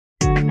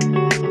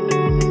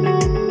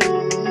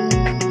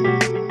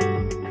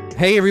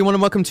Hey everyone,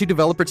 and welcome to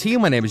Developer Tea.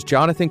 My name is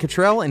Jonathan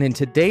Cottrell, and in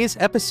today's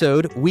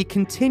episode, we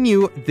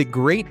continue the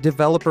Great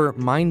Developer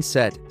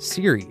Mindset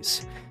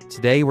series.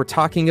 Today, we're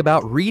talking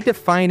about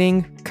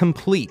redefining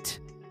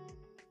complete.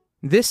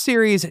 This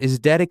series is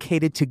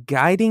dedicated to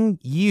guiding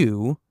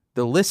you,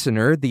 the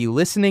listener, the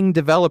listening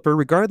developer,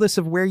 regardless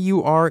of where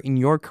you are in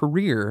your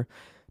career,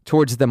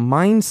 towards the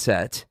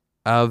mindset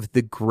of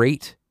the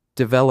great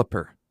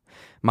developer.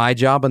 My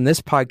job on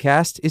this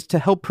podcast is to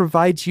help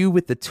provide you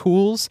with the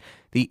tools,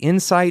 the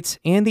insights,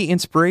 and the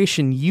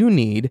inspiration you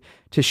need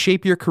to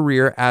shape your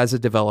career as a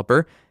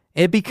developer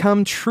and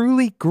become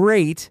truly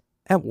great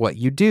at what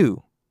you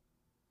do.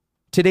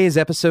 Today's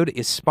episode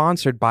is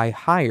sponsored by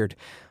Hired.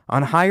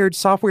 On Hired,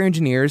 software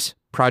engineers,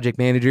 project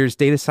managers,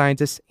 data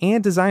scientists,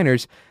 and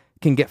designers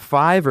can get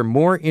 5 or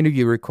more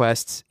interview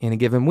requests in a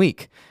given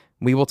week.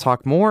 We will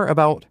talk more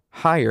about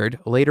Hired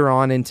later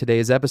on in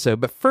today's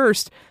episode, but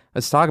first,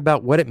 let's talk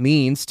about what it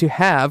means to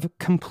have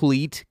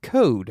complete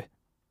code.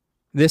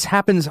 This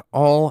happens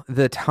all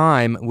the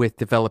time with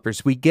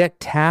developers. We get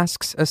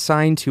tasks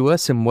assigned to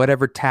us in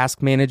whatever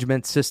task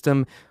management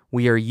system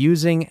we are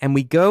using, and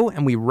we go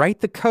and we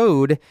write the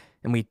code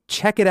and we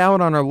check it out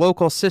on our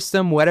local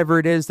system, whatever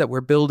it is that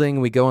we're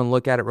building. We go and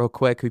look at it real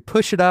quick. We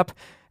push it up,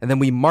 and then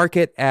we mark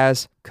it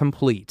as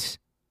complete.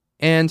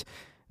 And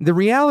the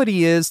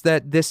reality is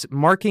that this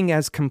marking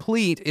as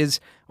complete is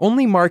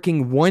only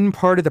marking one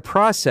part of the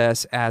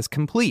process as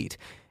complete.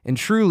 And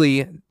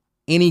truly,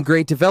 any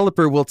great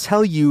developer will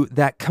tell you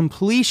that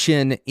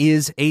completion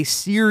is a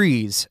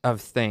series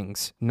of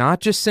things,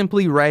 not just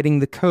simply writing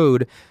the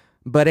code,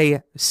 but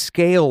a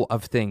scale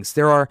of things.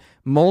 There are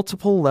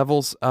multiple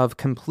levels of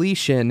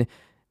completion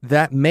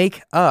that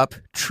make up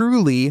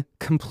truly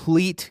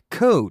complete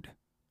code.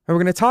 And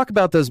we're going to talk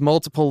about those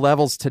multiple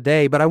levels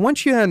today, but I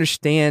want you to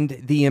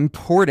understand the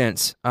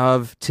importance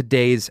of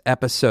today's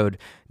episode,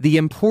 the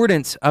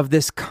importance of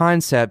this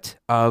concept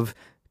of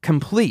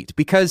complete,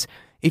 because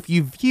if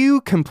you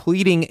view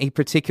completing a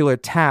particular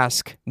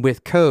task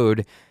with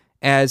code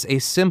as a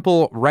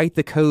simple write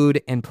the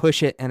code and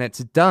push it and it's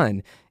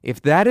done,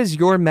 if that is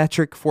your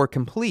metric for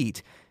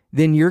complete,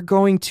 then you're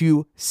going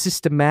to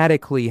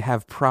systematically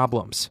have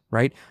problems,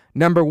 right?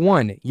 Number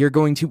one, you're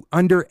going to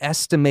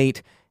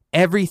underestimate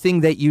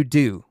everything that you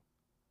do.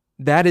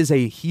 That is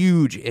a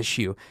huge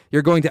issue.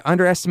 You're going to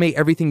underestimate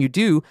everything you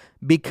do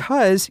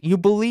because you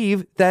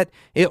believe that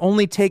it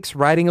only takes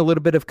writing a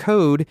little bit of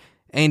code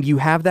and you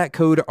have that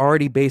code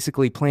already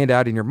basically planned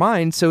out in your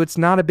mind, so it's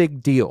not a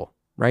big deal,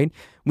 right?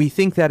 We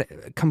think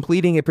that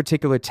completing a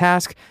particular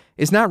task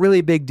is not really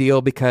a big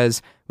deal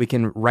because we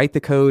can write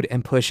the code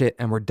and push it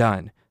and we're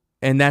done.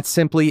 And that's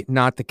simply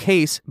not the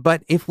case.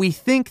 But if we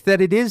think that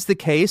it is the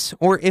case,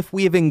 or if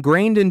we have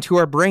ingrained into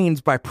our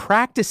brains by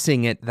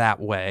practicing it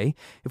that way,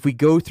 if we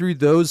go through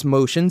those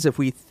motions, if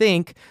we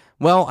think,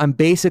 well, I'm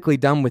basically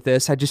done with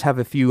this, I just have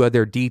a few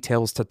other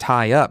details to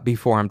tie up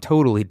before I'm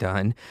totally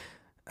done.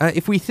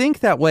 If we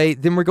think that way,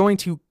 then we're going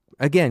to,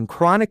 again,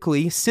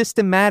 chronically,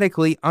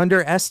 systematically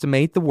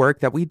underestimate the work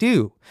that we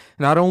do.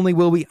 Not only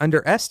will we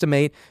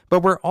underestimate,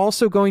 but we're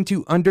also going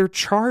to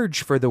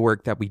undercharge for the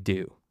work that we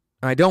do.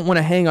 I don't want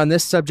to hang on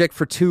this subject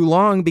for too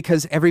long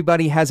because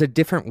everybody has a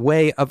different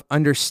way of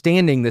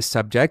understanding this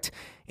subject,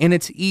 and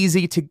it's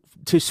easy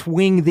to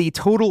swing the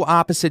total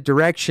opposite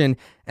direction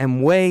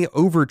and way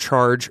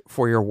overcharge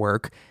for your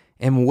work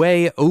and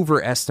way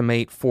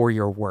overestimate for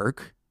your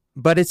work.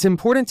 But it's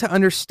important to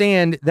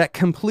understand that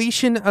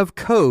completion of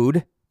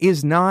code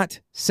is not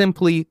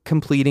simply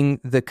completing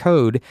the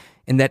code,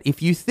 and that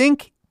if you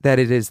think that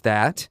it is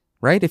that,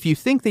 right? If you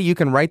think that you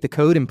can write the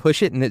code and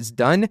push it and it's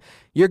done,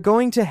 you're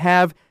going to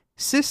have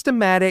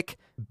systematic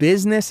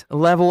business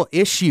level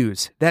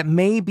issues that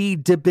may be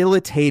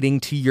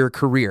debilitating to your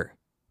career.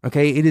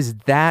 Okay, it is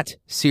that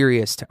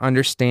serious to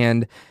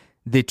understand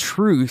the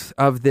truth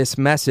of this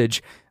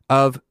message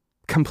of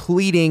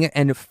completing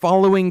and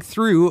following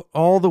through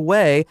all the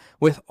way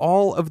with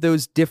all of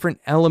those different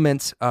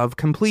elements of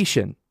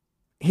completion.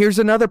 Here's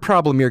another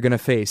problem you're going to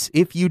face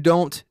if you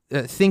don't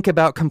think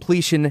about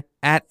completion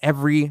at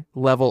every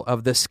level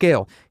of the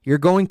scale. You're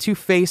going to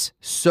face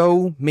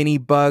so many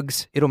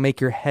bugs, it'll make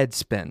your head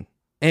spin.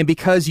 And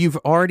because you've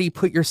already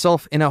put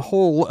yourself in a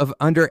hole of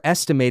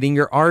underestimating,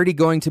 you're already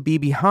going to be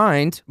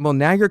behind. Well,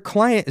 now your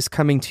client is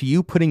coming to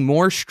you, putting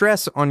more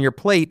stress on your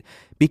plate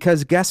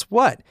because guess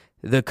what?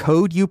 The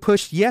code you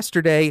pushed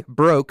yesterday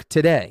broke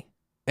today.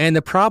 And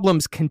the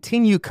problems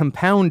continue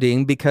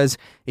compounding because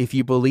if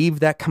you believe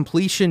that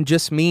completion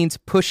just means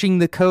pushing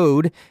the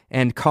code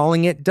and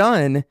calling it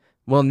done,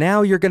 well,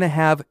 now you're going to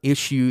have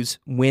issues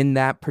when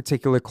that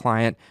particular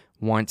client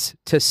wants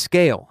to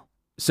scale.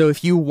 So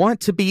if you want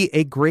to be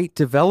a great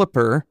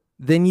developer,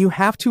 then you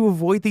have to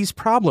avoid these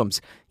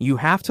problems. You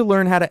have to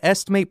learn how to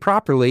estimate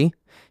properly.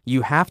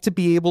 You have to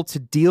be able to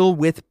deal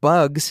with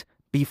bugs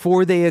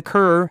before they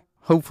occur,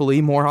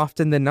 hopefully more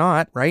often than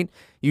not, right?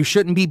 You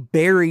shouldn't be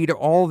buried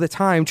all the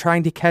time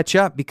trying to catch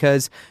up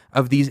because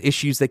of these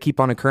issues that keep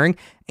on occurring.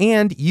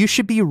 And you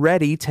should be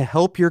ready to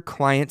help your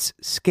clients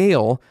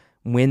scale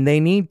when they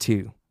need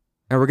to.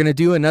 And we're going to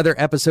do another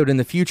episode in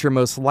the future,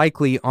 most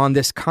likely, on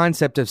this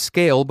concept of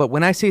scale. But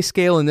when I say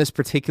scale in this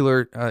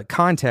particular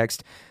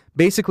context,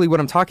 basically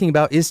what I'm talking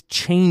about is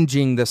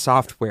changing the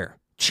software.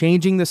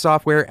 Changing the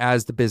software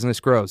as the business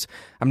grows.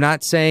 I'm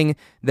not saying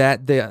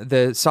that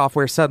the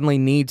software suddenly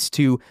needs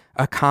to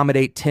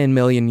accommodate 10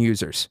 million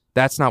users.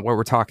 That's not what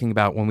we're talking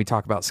about when we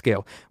talk about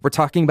scale. We're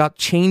talking about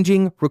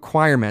changing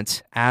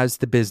requirements as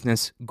the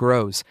business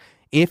grows.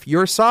 If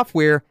your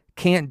software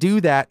can't do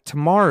that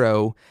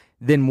tomorrow,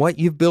 then what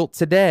you've built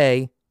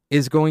today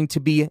is going to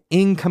be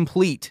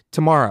incomplete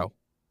tomorrow.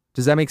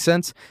 Does that make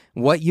sense?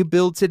 What you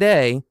build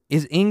today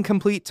is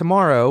incomplete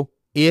tomorrow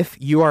if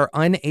you are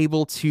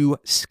unable to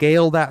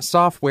scale that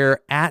software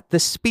at the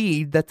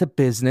speed that the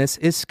business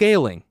is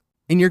scaling.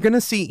 And you're going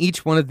to see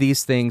each one of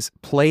these things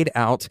played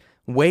out,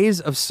 ways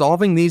of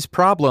solving these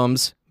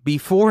problems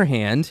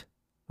beforehand,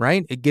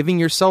 right? Giving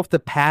yourself the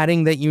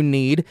padding that you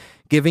need,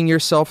 giving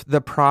yourself the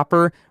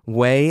proper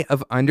way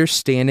of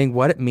understanding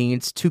what it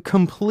means to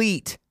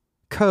complete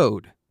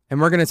code.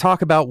 And we're going to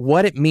talk about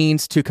what it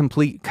means to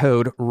complete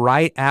code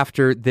right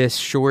after this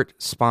short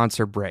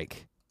sponsor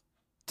break.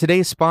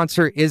 Today's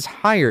sponsor is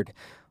Hired.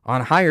 On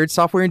Hired,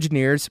 software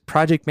engineers,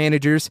 project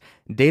managers,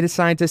 data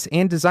scientists,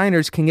 and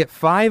designers can get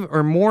 5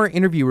 or more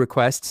interview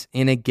requests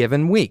in a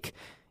given week.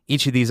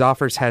 Each of these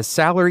offers has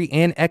salary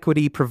and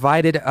equity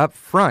provided up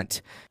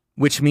front,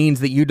 which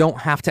means that you don't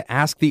have to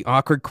ask the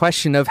awkward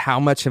question of how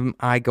much am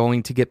I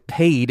going to get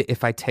paid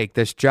if I take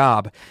this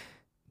job.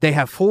 They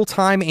have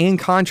full-time and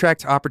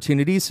contract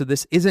opportunities, so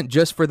this isn't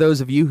just for those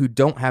of you who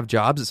don't have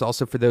jobs. It's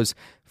also for those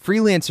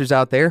freelancers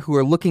out there who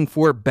are looking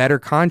for better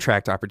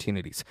contract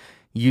opportunities.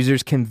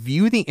 Users can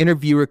view the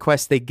interview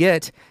requests they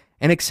get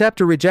and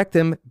accept or reject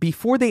them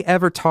before they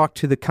ever talk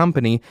to the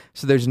company,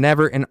 so there's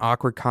never an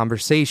awkward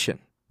conversation.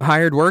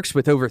 Hired works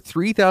with over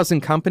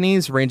 3,000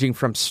 companies ranging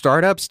from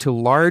startups to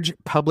large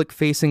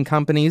public-facing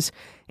companies,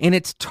 and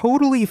it's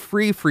totally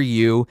free for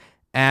you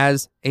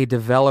as a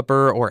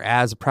developer or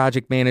as a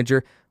project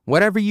manager.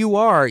 Whatever you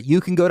are,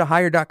 you can go to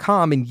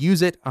Hired.com and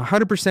use it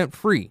 100%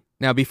 free.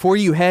 Now, before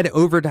you head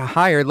over to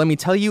Hired, let me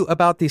tell you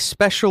about the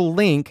special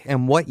link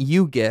and what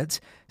you get.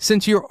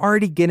 Since you're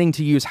already getting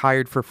to use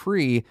Hired for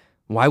free,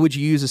 why would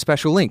you use a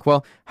special link?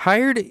 Well,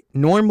 Hired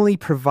normally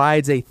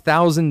provides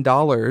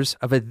 $1,000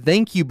 of a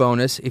thank you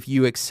bonus if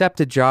you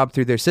accept a job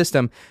through their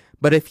system.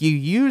 But if you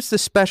use the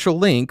special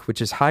link,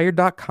 which is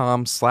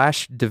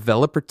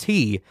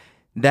hired.com/developer-T,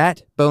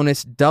 that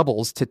bonus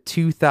doubles to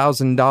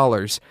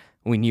 $2,000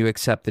 when you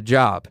accept the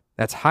job.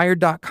 That's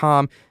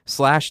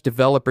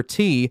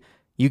hired.com/developer-T.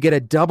 You get a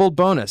double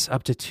bonus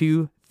up to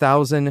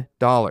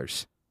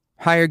 $2,000.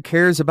 Hired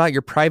cares about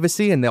your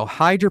privacy, and they'll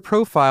hide your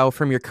profile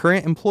from your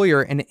current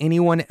employer and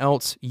anyone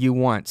else you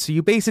want. So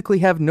you basically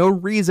have no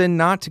reason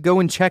not to go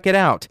and check it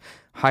out.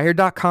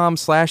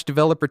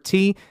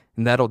 Hired.com/developer-T,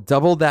 and that'll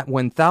double that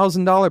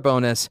 $1,000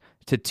 bonus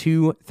to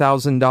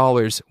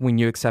 $2,000 when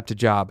you accept a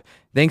job.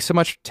 Thanks so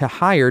much to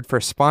Hired for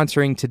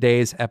sponsoring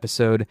today's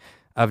episode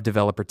of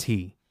Developer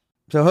Tea.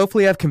 So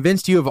hopefully I've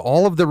convinced you of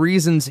all of the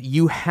reasons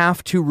you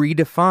have to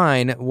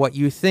redefine what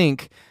you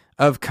think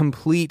of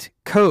complete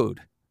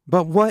code.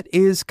 But what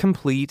is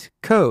complete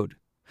code?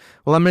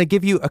 Well, I'm going to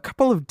give you a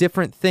couple of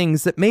different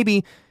things that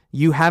maybe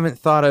you haven't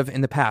thought of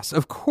in the past.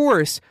 Of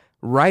course,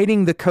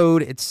 writing the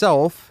code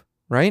itself,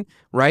 right?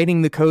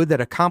 Writing the code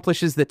that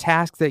accomplishes the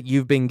task that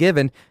you've been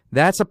given,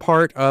 that's a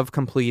part of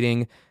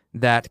completing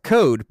that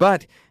code.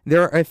 But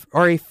there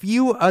are a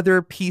few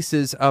other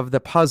pieces of the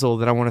puzzle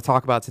that I want to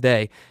talk about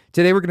today.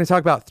 Today, we're going to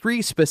talk about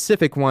 3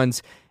 specific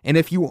ones. And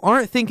if you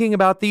aren't thinking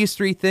about these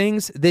 3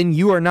 things, then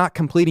you are not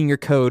completing your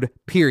code,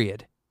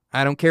 period.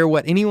 I don't care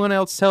what anyone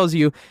else tells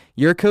you.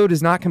 Your code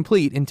is not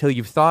complete until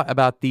you've thought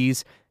about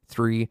these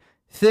 3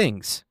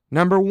 things.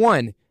 Number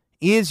 1,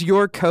 is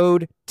your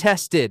code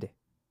tested?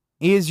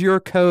 Is your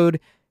code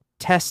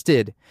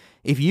tested?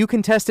 If you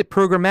can test it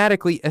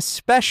programmatically,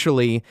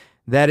 especially,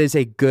 that is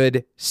a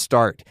good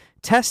start.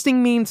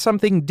 Testing means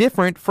something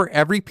different for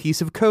every piece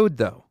of code,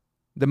 though.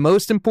 The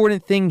most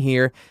important thing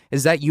here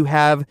is that you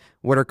have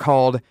what are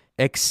called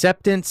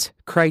acceptance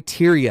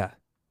criteria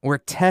or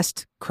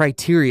test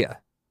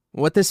criteria.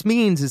 What this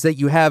means is that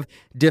you have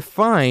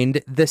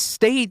defined the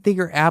state that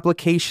your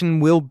application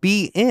will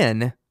be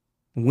in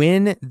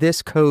when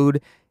this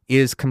code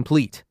is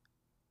complete.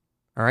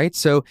 All right,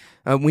 so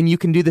when you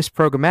can do this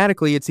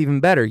programmatically, it's even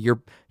better. Your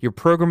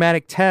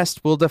programmatic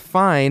test will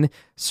define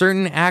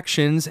certain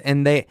actions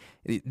and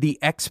the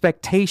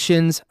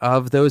expectations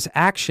of those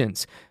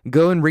actions.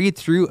 Go and read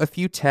through a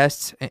few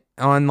tests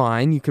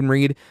online. You can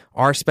read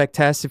RSpec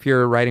tests if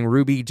you're writing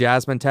Ruby,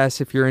 Jasmine tests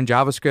if you're in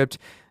JavaScript.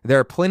 There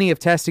are plenty of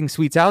testing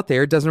suites out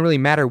there. It doesn't really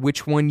matter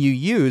which one you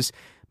use,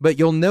 but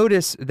you'll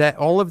notice that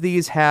all of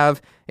these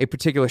have a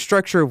particular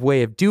structure of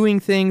way of doing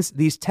things.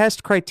 These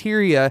test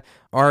criteria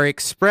are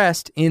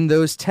expressed in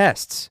those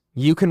tests.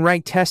 You can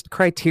write test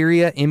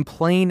criteria in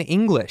plain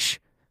English.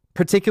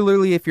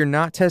 particularly if you're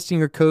not testing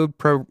your code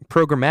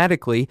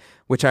programmatically,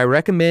 which I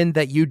recommend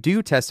that you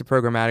do test it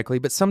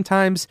programmatically, but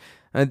sometimes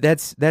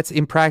that's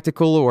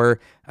impractical, or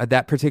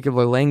that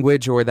particular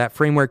language or that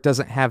framework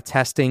doesn't have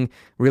testing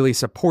really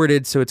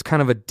supported, so it's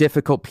kind of a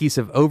difficult piece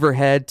of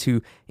overhead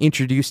to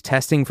introduce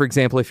testing. For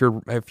example, if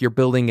you're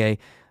building a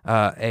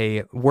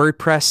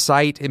WordPress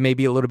site, it may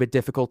be a little bit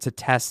difficult to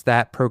test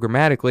that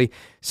programmatically.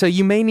 So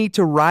you may need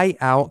to write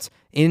out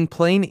in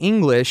plain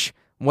English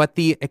what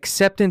the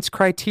acceptance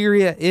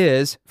criteria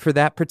is for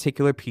that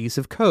particular piece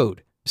of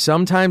code.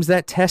 Sometimes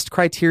that test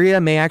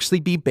criteria may actually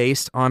be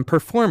based on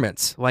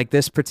performance, like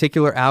this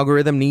particular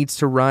algorithm needs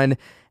to run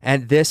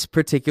at this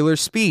particular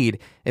speed.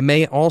 It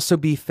may also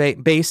be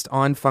based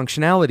on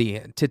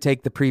functionality. To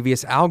take the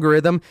previous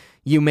algorithm,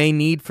 you may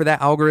need for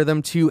that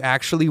algorithm to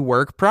actually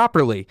work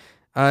properly.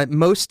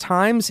 Most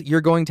times,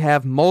 you're going to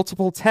have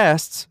multiple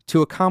tests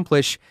to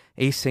accomplish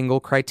a single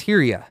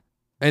criteria.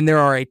 And there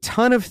are a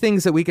ton of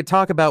things that we could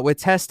talk about with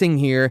testing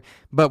here,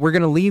 but we're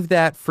going to leave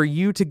that for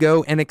you to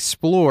go and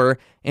explore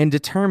and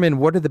determine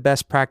what are the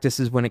best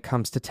practices when it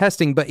comes to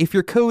testing. But if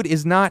your code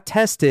is not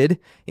tested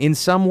in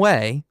some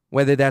way,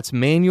 whether that's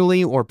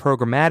manually or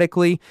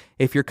programmatically,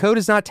 if your code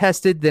is not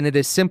tested, then it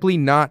is simply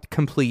not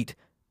complete,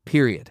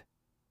 period.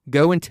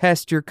 Go and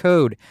test your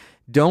code.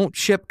 Don't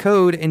ship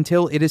code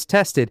until it is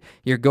tested.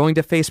 You're going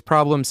to face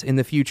problems in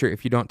the future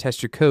if you don't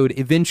test your code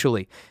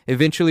eventually.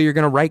 Eventually, you're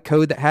going to write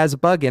code that has a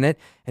bug in it,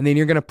 and then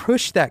you're going to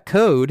push that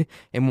code.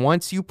 And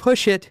once you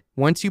push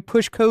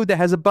code that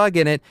has a bug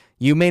in it,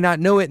 you may not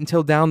know it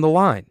until down the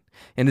line.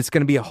 And it's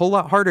going to be a whole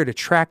lot harder to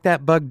track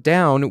that bug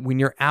down when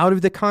you're out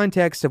of the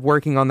context of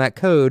working on that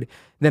code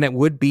than it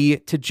would be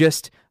to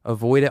just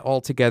avoid it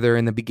altogether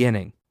in the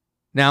beginning.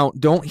 Now,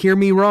 don't hear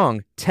me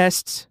wrong.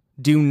 Tests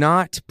do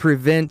not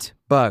prevent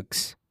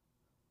bugs.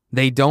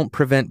 They don't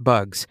prevent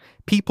bugs.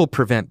 People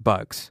prevent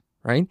bugs,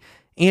 right?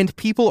 And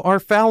people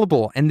are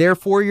fallible, and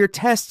therefore your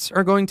tests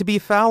are going to be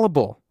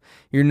fallible.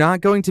 You're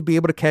not going to be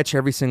able to catch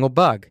every single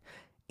bug.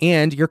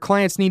 And your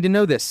clients need to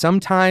know this.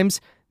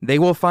 Sometimes they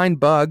will find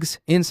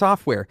bugs in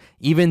software.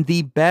 Even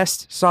the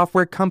best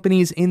software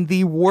companies in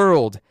the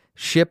world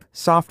ship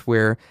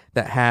software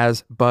that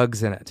has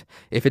bugs in it.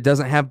 If it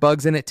doesn't have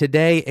bugs in it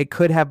today, it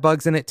could have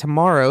bugs in it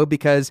tomorrow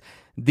because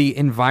the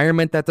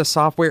environment that the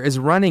software is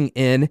running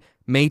in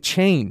may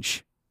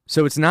change.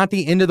 So it's not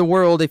the end of the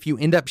world if you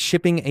end up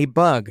shipping a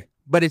bug,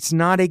 but it's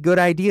not a good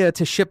idea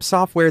to ship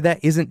software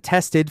that isn't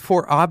tested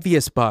for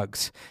obvious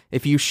bugs.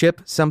 If you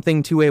ship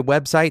something to a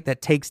website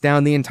that takes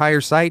down the entire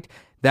site,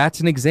 that's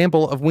an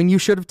example of when you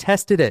should have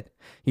tested it.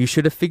 You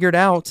should have figured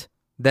out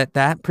that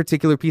that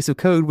particular piece of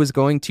code was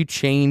going to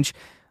change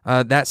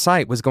that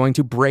site, was going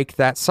to break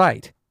that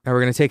site. Now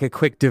we're going to take a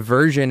quick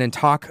diversion and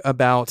talk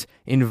about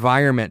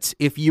environments.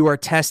 If you are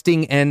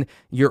testing and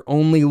you're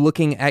only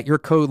looking at your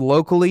code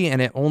locally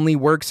and it only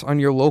works on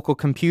your local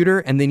computer,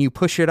 and then you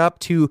push it up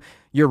to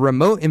your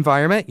remote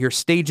environment, your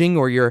staging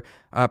or your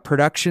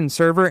production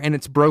server, and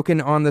it's broken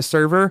on the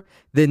server,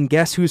 then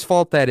guess whose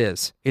fault that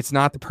is? It's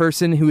not the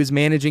person who is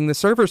managing the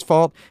server's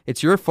fault,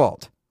 it's your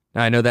fault.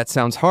 Now, I know that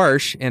sounds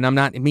harsh, and I'm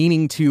not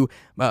meaning to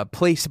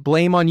place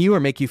blame on you or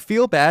make you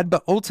feel bad,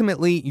 but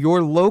ultimately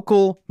your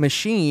local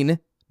machine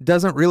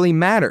doesn't really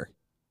matter,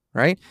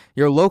 right?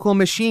 Your local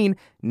machine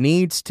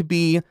needs to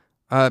be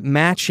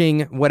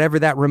matching whatever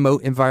that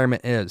remote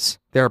environment is.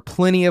 There are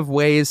plenty of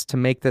ways to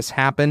make this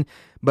happen,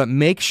 but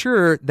make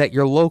sure that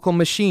your local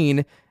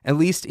machine, at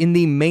least in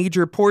the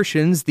major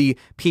portions, the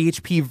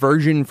PHP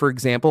version, for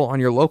example, on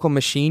your local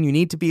machine, you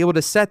need to be able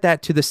to set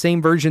that to the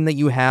same version that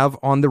you have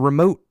on the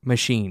remote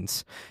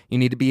machines. You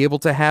need to be able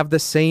to have the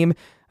same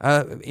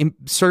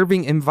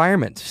serving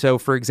environment. So,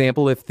 for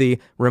example, if the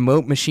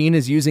remote machine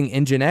is using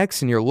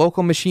Nginx and your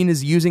local machine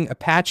is using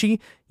Apache,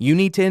 you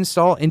need to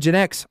install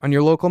Nginx on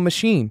your local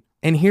machine.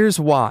 And here's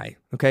why.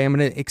 Okay, I'm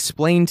going to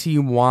explain to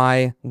you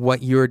why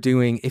what you're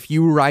doing. If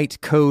you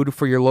write code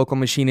for your local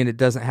machine and it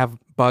doesn't have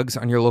bugs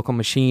on your local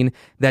machine,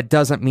 that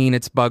doesn't mean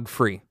it's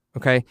bug-free.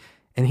 Okay,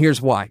 and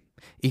here's why.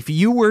 If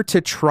you were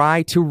to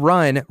try to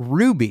run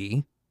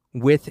Ruby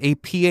with a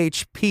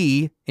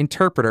PHP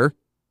interpreter,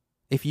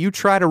 if you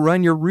try to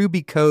run your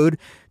Ruby code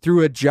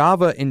through a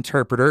Java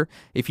interpreter,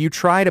 if you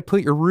try to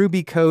put your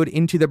Ruby code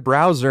into the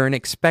browser and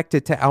expect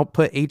it to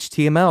output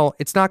HTML,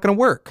 it's not going to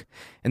work.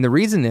 And the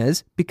reason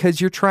is because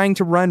you're trying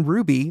to run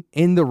Ruby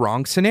in the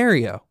wrong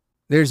scenario.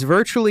 There's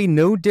virtually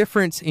no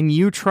difference in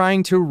you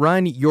trying to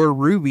run your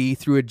Ruby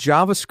through a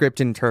JavaScript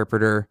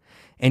interpreter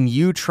and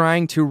you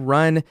trying to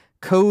run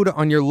code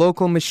on your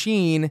local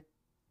machine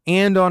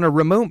and on a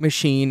remote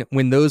machine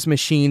when those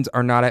machines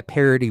are not at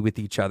parity with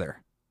each other.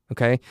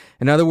 Okay.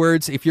 In other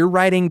words, if you're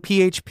writing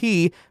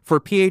PHP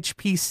for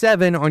PHP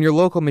 7 on your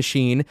local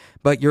machine,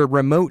 but your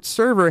remote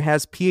server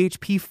has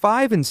PHP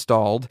 5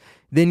 installed,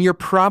 then you're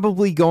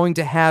probably going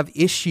to have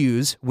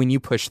issues when you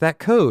push that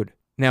code.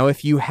 Now,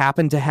 if you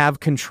happen to have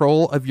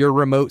control of your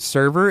remote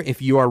server,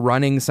 if you are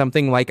running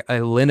something like a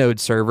Linode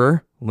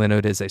server,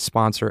 Linode is a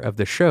sponsor of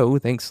the show,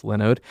 thanks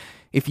Linode.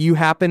 If you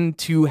happen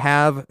to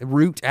have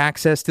root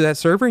access to that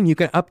server and you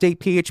can update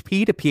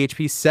PHP to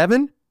PHP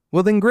 7,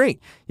 Well, then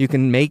great. You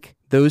can make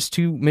those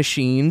two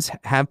machines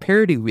have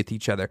parity with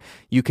each other.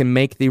 You can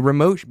make the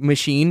remote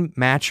machine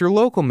match your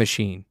local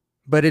machine.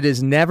 But it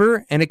is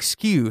never an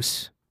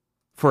excuse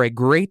for a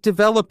great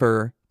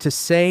developer to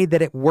say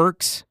that it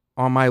works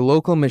on my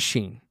local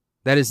machine.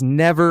 That is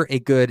never a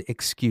good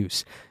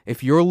excuse.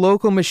 If your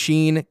local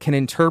machine can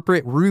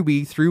interpret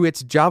Ruby through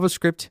its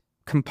JavaScript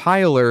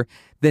compiler,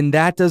 then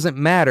that doesn't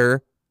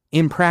matter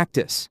in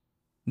practice.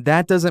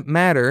 That doesn't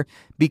matter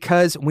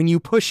because when you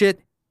push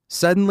it,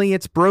 suddenly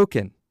it's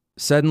broken.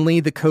 Suddenly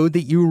the code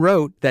that you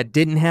wrote that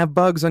didn't have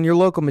bugs on your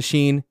local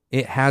machine,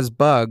 it has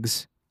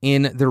bugs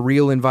in the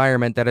real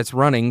environment that it's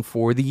running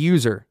for the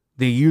user.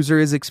 The user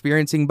is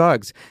experiencing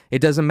bugs. It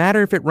doesn't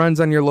matter if it runs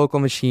on your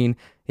local machine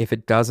if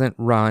it doesn't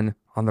run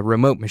on the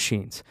remote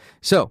machines.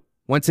 So,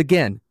 once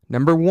again,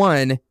 number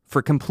one,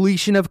 for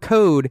completion of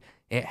code,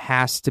 it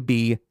has to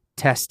be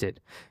tested.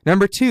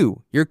 Number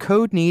two, your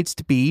code needs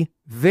to be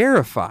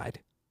verified.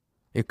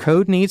 Your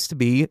code needs to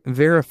be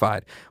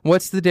verified.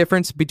 What's the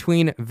difference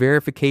between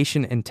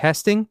verification and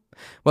testing?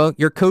 Well,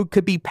 your code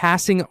could be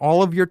passing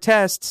all of your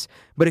tests,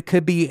 but it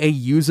could be a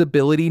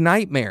usability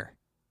nightmare.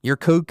 Your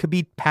code could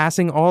be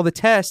passing all the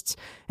tests,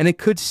 and it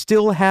could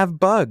still have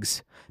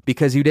bugs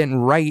because you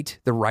didn't write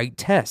the right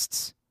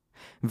tests.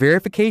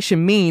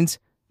 Verification means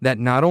that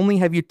not only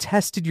have you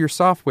tested your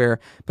software,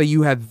 but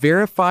you have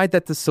verified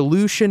that the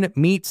solution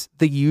meets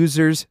the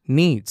user's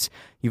needs.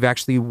 You've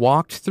actually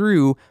walked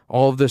through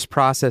all of those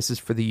processes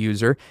for the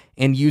user,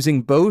 and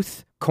using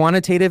both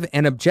quantitative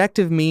and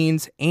objective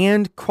means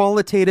and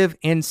qualitative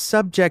and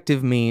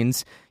subjective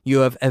means, you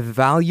have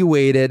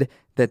evaluated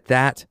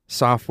that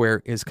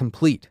software is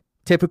complete.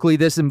 Typically,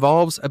 this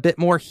involves a bit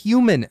more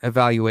human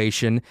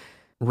evaluation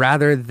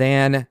rather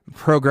than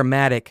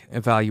programmatic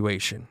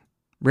evaluation.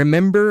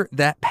 Remember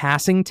that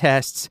passing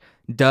tests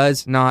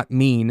does not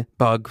mean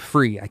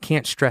bug-free. I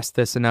can't stress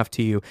this enough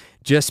to you.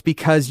 Just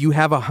because you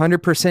have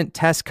 100%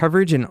 test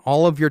coverage and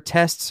all of your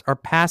tests are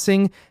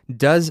passing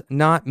does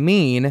not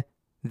mean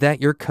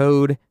that your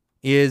code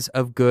is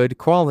of good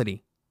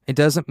quality. It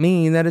doesn't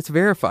mean that it's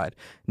verified.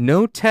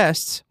 No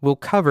tests will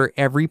cover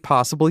every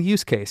possible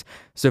use case.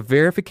 So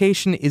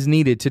verification is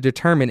needed to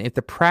determine if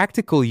the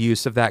practical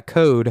use of that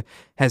code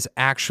has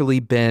actually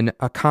been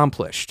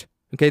accomplished.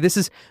 Okay, this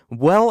is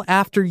well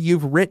after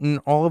you've written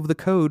all of the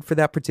code for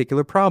that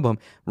particular problem.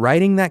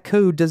 Writing that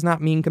code does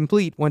not mean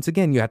complete. Once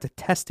again, you have to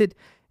test it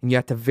and you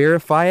have to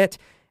verify it.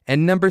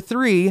 And number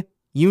three,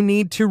 you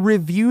need to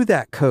review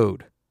that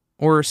code.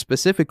 Or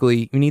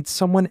specifically, you need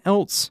someone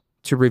else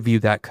to review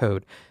that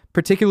code,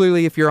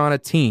 particularly if you're on a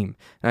team.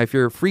 Now, if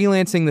you're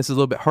freelancing, this is a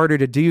little bit harder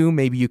to do.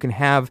 Maybe you can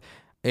have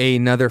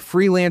another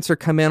freelancer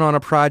come in on a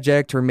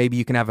project, or maybe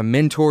you can have a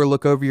mentor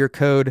look over your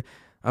code.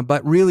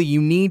 But really,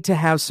 you need to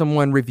have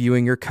someone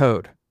reviewing your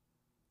code.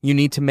 You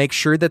need to make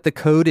sure that the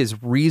code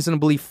is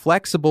reasonably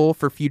flexible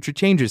for future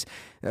changes,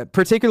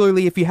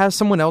 particularly if you have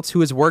someone else who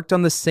has worked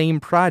on the same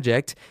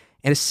project,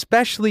 and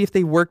especially if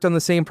they worked on the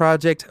same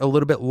project a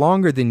little bit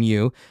longer than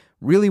you.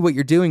 Really what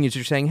you're doing is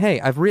you're saying, hey,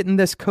 I've written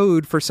this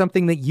code for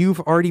something that you've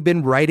already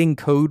been writing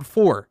code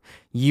for.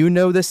 You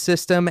know the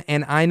system,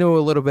 and I know a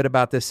little bit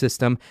about this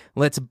system.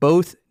 Let's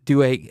both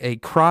do a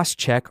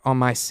cross-check on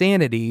my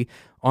sanity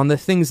on the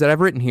things that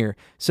I've written here.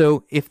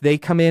 So if they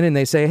come in and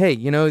they say, hey,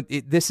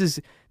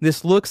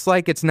 this looks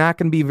like it's not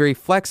going to be very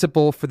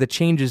flexible for the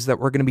changes that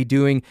we're going to be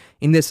doing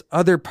in this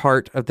other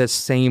part of the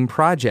same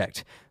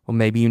project. Well,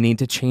 maybe you need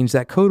to change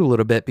that code a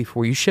little bit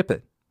before you ship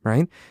it,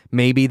 right?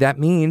 Maybe that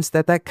means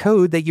that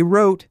code that you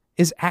wrote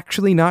is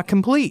actually not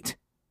complete.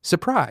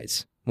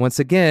 Surprise. Once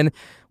again,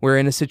 we're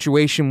in a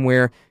situation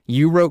where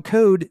you wrote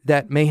code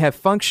that may have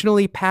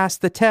functionally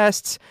passed the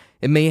tests,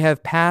 it may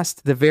have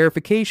passed the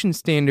verification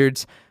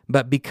standards,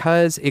 but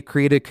because it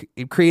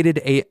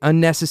created a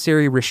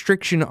unnecessary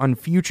restriction on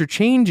future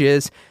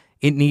changes,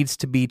 it needs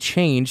to be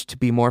changed to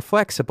be more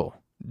flexible.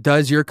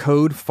 Does your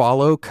code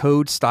follow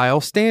code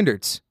style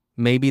standards?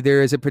 Maybe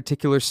there is a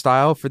particular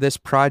style for this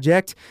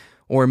project,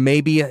 or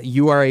maybe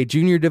you are a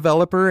junior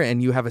developer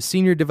and you have a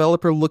senior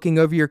developer looking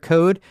over your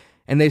code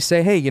and they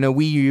say, hey,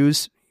 we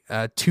use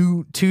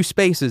two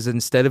spaces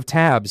instead of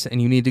tabs,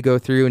 and you need to go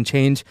through and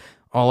change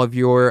all of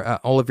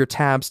your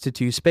tabs to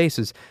two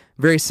spaces.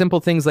 Very simple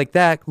things like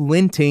that.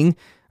 Linting,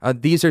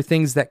 these are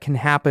things that can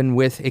happen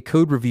with a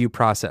code review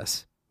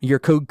process. Your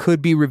code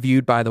could be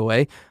reviewed, by the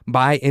way,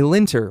 by a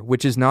linter,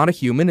 which is not a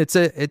human.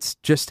 It's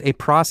just a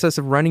process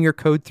of running your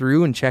code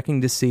through and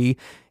checking to see,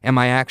 am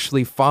I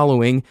actually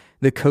following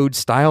the code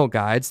style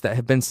guides that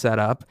have been set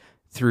up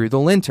through the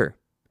linter?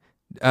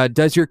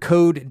 Does your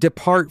code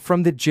depart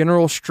from the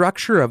general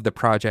structure of the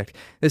project?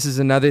 This is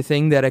another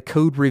thing that a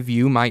code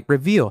review might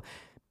reveal.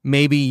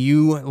 Maybe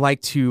you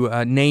like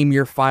to name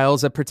your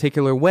files a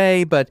particular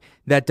way, but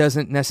that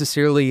doesn't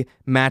necessarily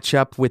match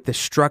up with the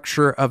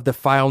structure of the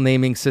file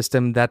naming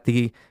system that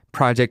the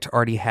project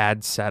already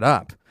had set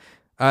up.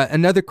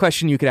 Another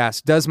question you could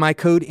ask, does my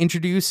code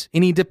introduce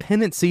any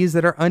dependencies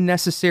that are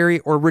unnecessary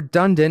or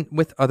redundant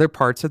with other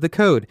parts of the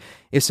code?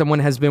 If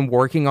someone has been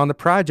working on the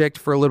project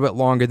for a little bit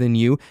longer than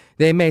you,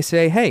 they may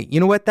say, hey, you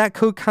know what? That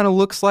code kind of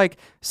looks like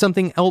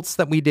something else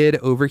that we did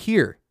over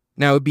here.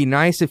 Now, it'd be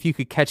nice if you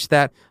could catch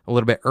that a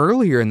little bit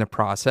earlier in the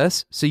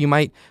process. So you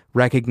might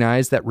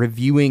recognize that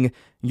reviewing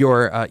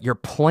your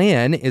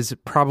plan is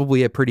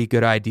probably a pretty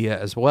good idea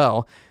as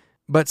well.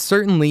 But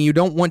certainly you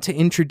don't want to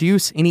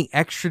introduce any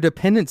extra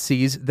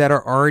dependencies that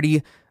are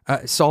already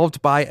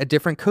solved by a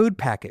different code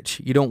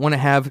package. You don't want to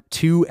have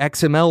two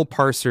XML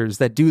parsers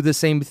that do the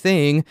same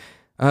thing,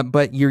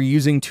 but you're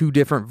using two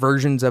different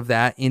versions of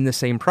that in the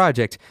same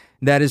project.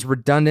 That is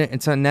redundant,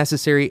 it's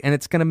unnecessary, and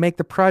it's going to make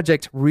the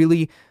project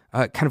really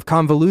kind of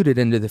convoluted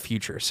into the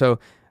future. So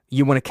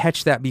you want to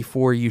catch that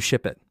before you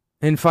ship it.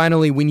 And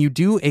finally, when you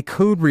do a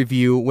code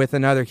review with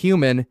another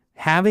human,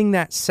 having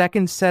that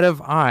second set of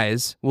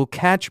eyes will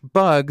catch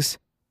bugs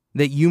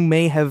that you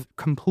may have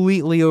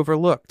completely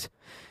overlooked.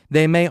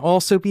 They may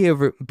also be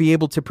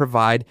able to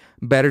provide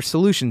better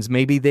solutions.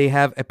 Maybe they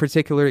have a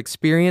particular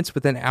experience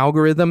with an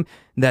algorithm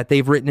that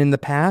they've written in the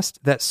past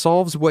that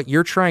solves what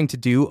you're trying to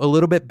do a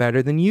little bit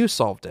better than you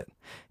solved it.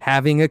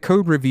 Having a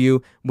code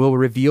review will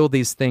reveal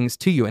these things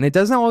to you. And it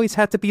doesn't always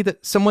have to be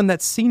someone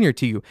that's senior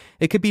to you.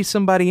 It could be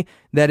somebody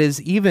that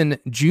is even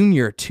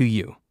junior to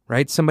you,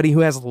 right? Somebody who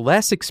has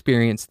less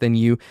experience than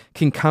you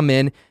can come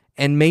in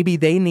and maybe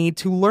they need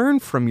to learn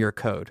from your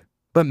code,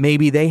 but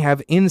maybe they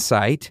have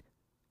insight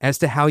as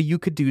to how you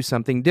could do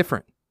something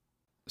different.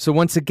 So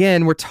once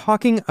again, we're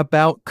talking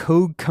about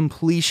code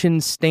completion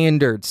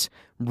standards,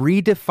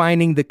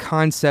 redefining the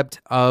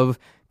concept of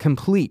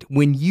complete.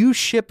 When you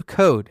ship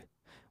code,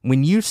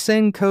 when you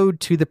send code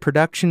to the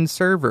production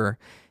server,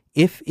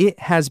 if it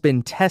has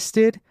been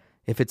tested,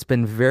 if it's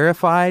been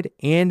verified,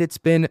 and it's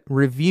been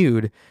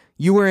reviewed,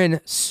 you are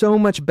in so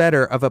much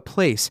better of a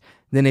place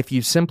than if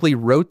you simply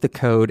wrote the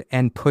code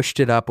and pushed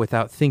it up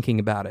without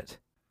thinking about it.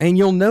 And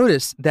you'll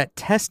notice that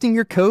testing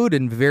your code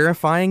and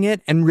verifying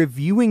it and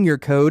reviewing your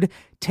code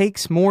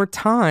takes more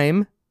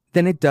time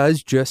than it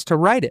does just to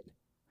write it.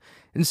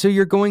 And so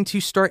you're going to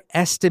start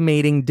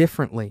estimating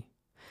differently.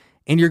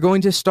 And you're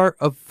going to start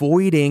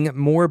avoiding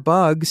more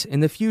bugs in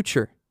the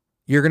future.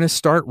 You're going to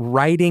start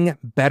writing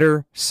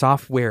better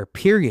software,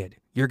 period.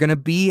 You're going to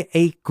be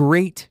a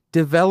great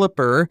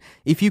developer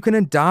if you can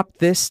adopt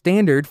this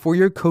standard for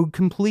your code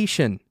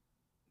completion.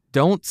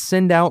 Don't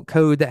send out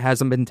code that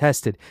hasn't been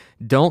tested.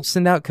 Don't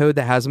send out code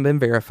that hasn't been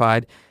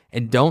verified.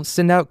 And don't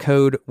send out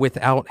code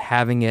without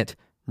having it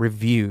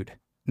reviewed.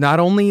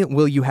 Not only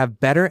will you have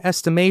better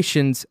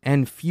estimations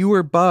and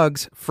fewer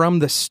bugs from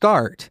the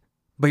start,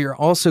 but you're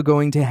also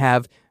going to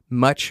have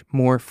much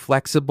more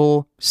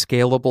flexible,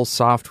 scalable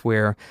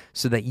software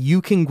so that you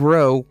can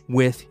grow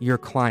with your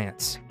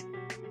clients.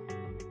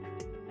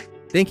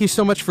 Thank you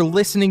so much for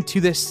listening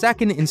to this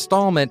second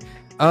installment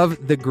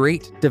of the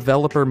Great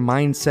Developer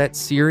Mindset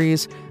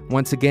series.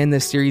 Once again,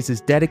 this series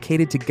is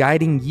dedicated to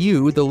guiding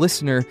you, the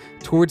listener,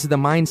 towards the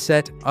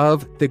mindset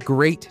of the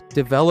great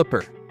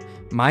developer.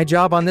 My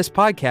job on this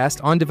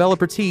podcast, on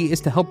Developer T,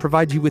 is to help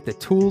provide you with the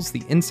tools,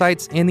 the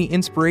insights, and the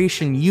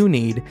inspiration you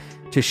need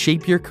to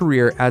shape your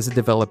career as a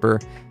developer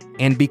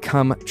and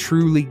become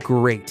truly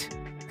great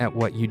at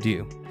what you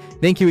do.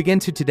 Thank you again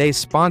to today's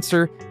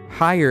sponsor,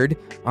 Hired.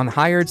 On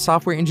Hired,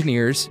 software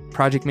engineers,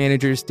 project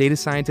managers, data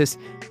scientists,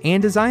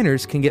 and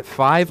designers can get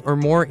 5 or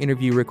more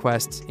interview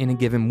requests in a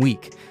given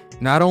week.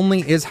 Not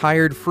only is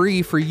Hired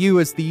free for you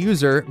as the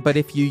user, but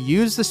if you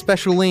use the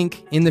special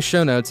link in the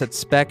show notes at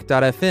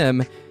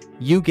spec.fm,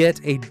 you get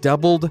a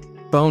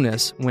doubled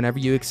bonus whenever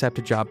you accept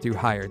a job through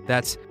Hired.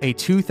 That's a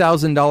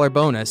 $2,000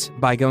 bonus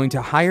by going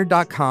to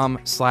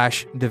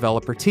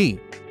hired.com/developer-t.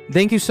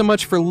 Thank you so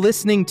much for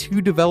listening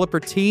to Developer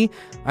T.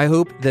 I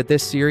hope that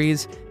this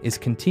series is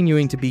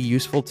continuing to be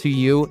useful to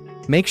you.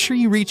 Make sure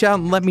you reach out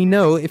and let me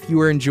know if you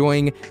are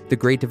enjoying the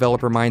Great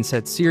Developer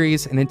Mindset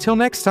series. And until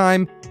next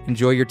time,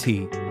 enjoy your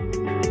tea.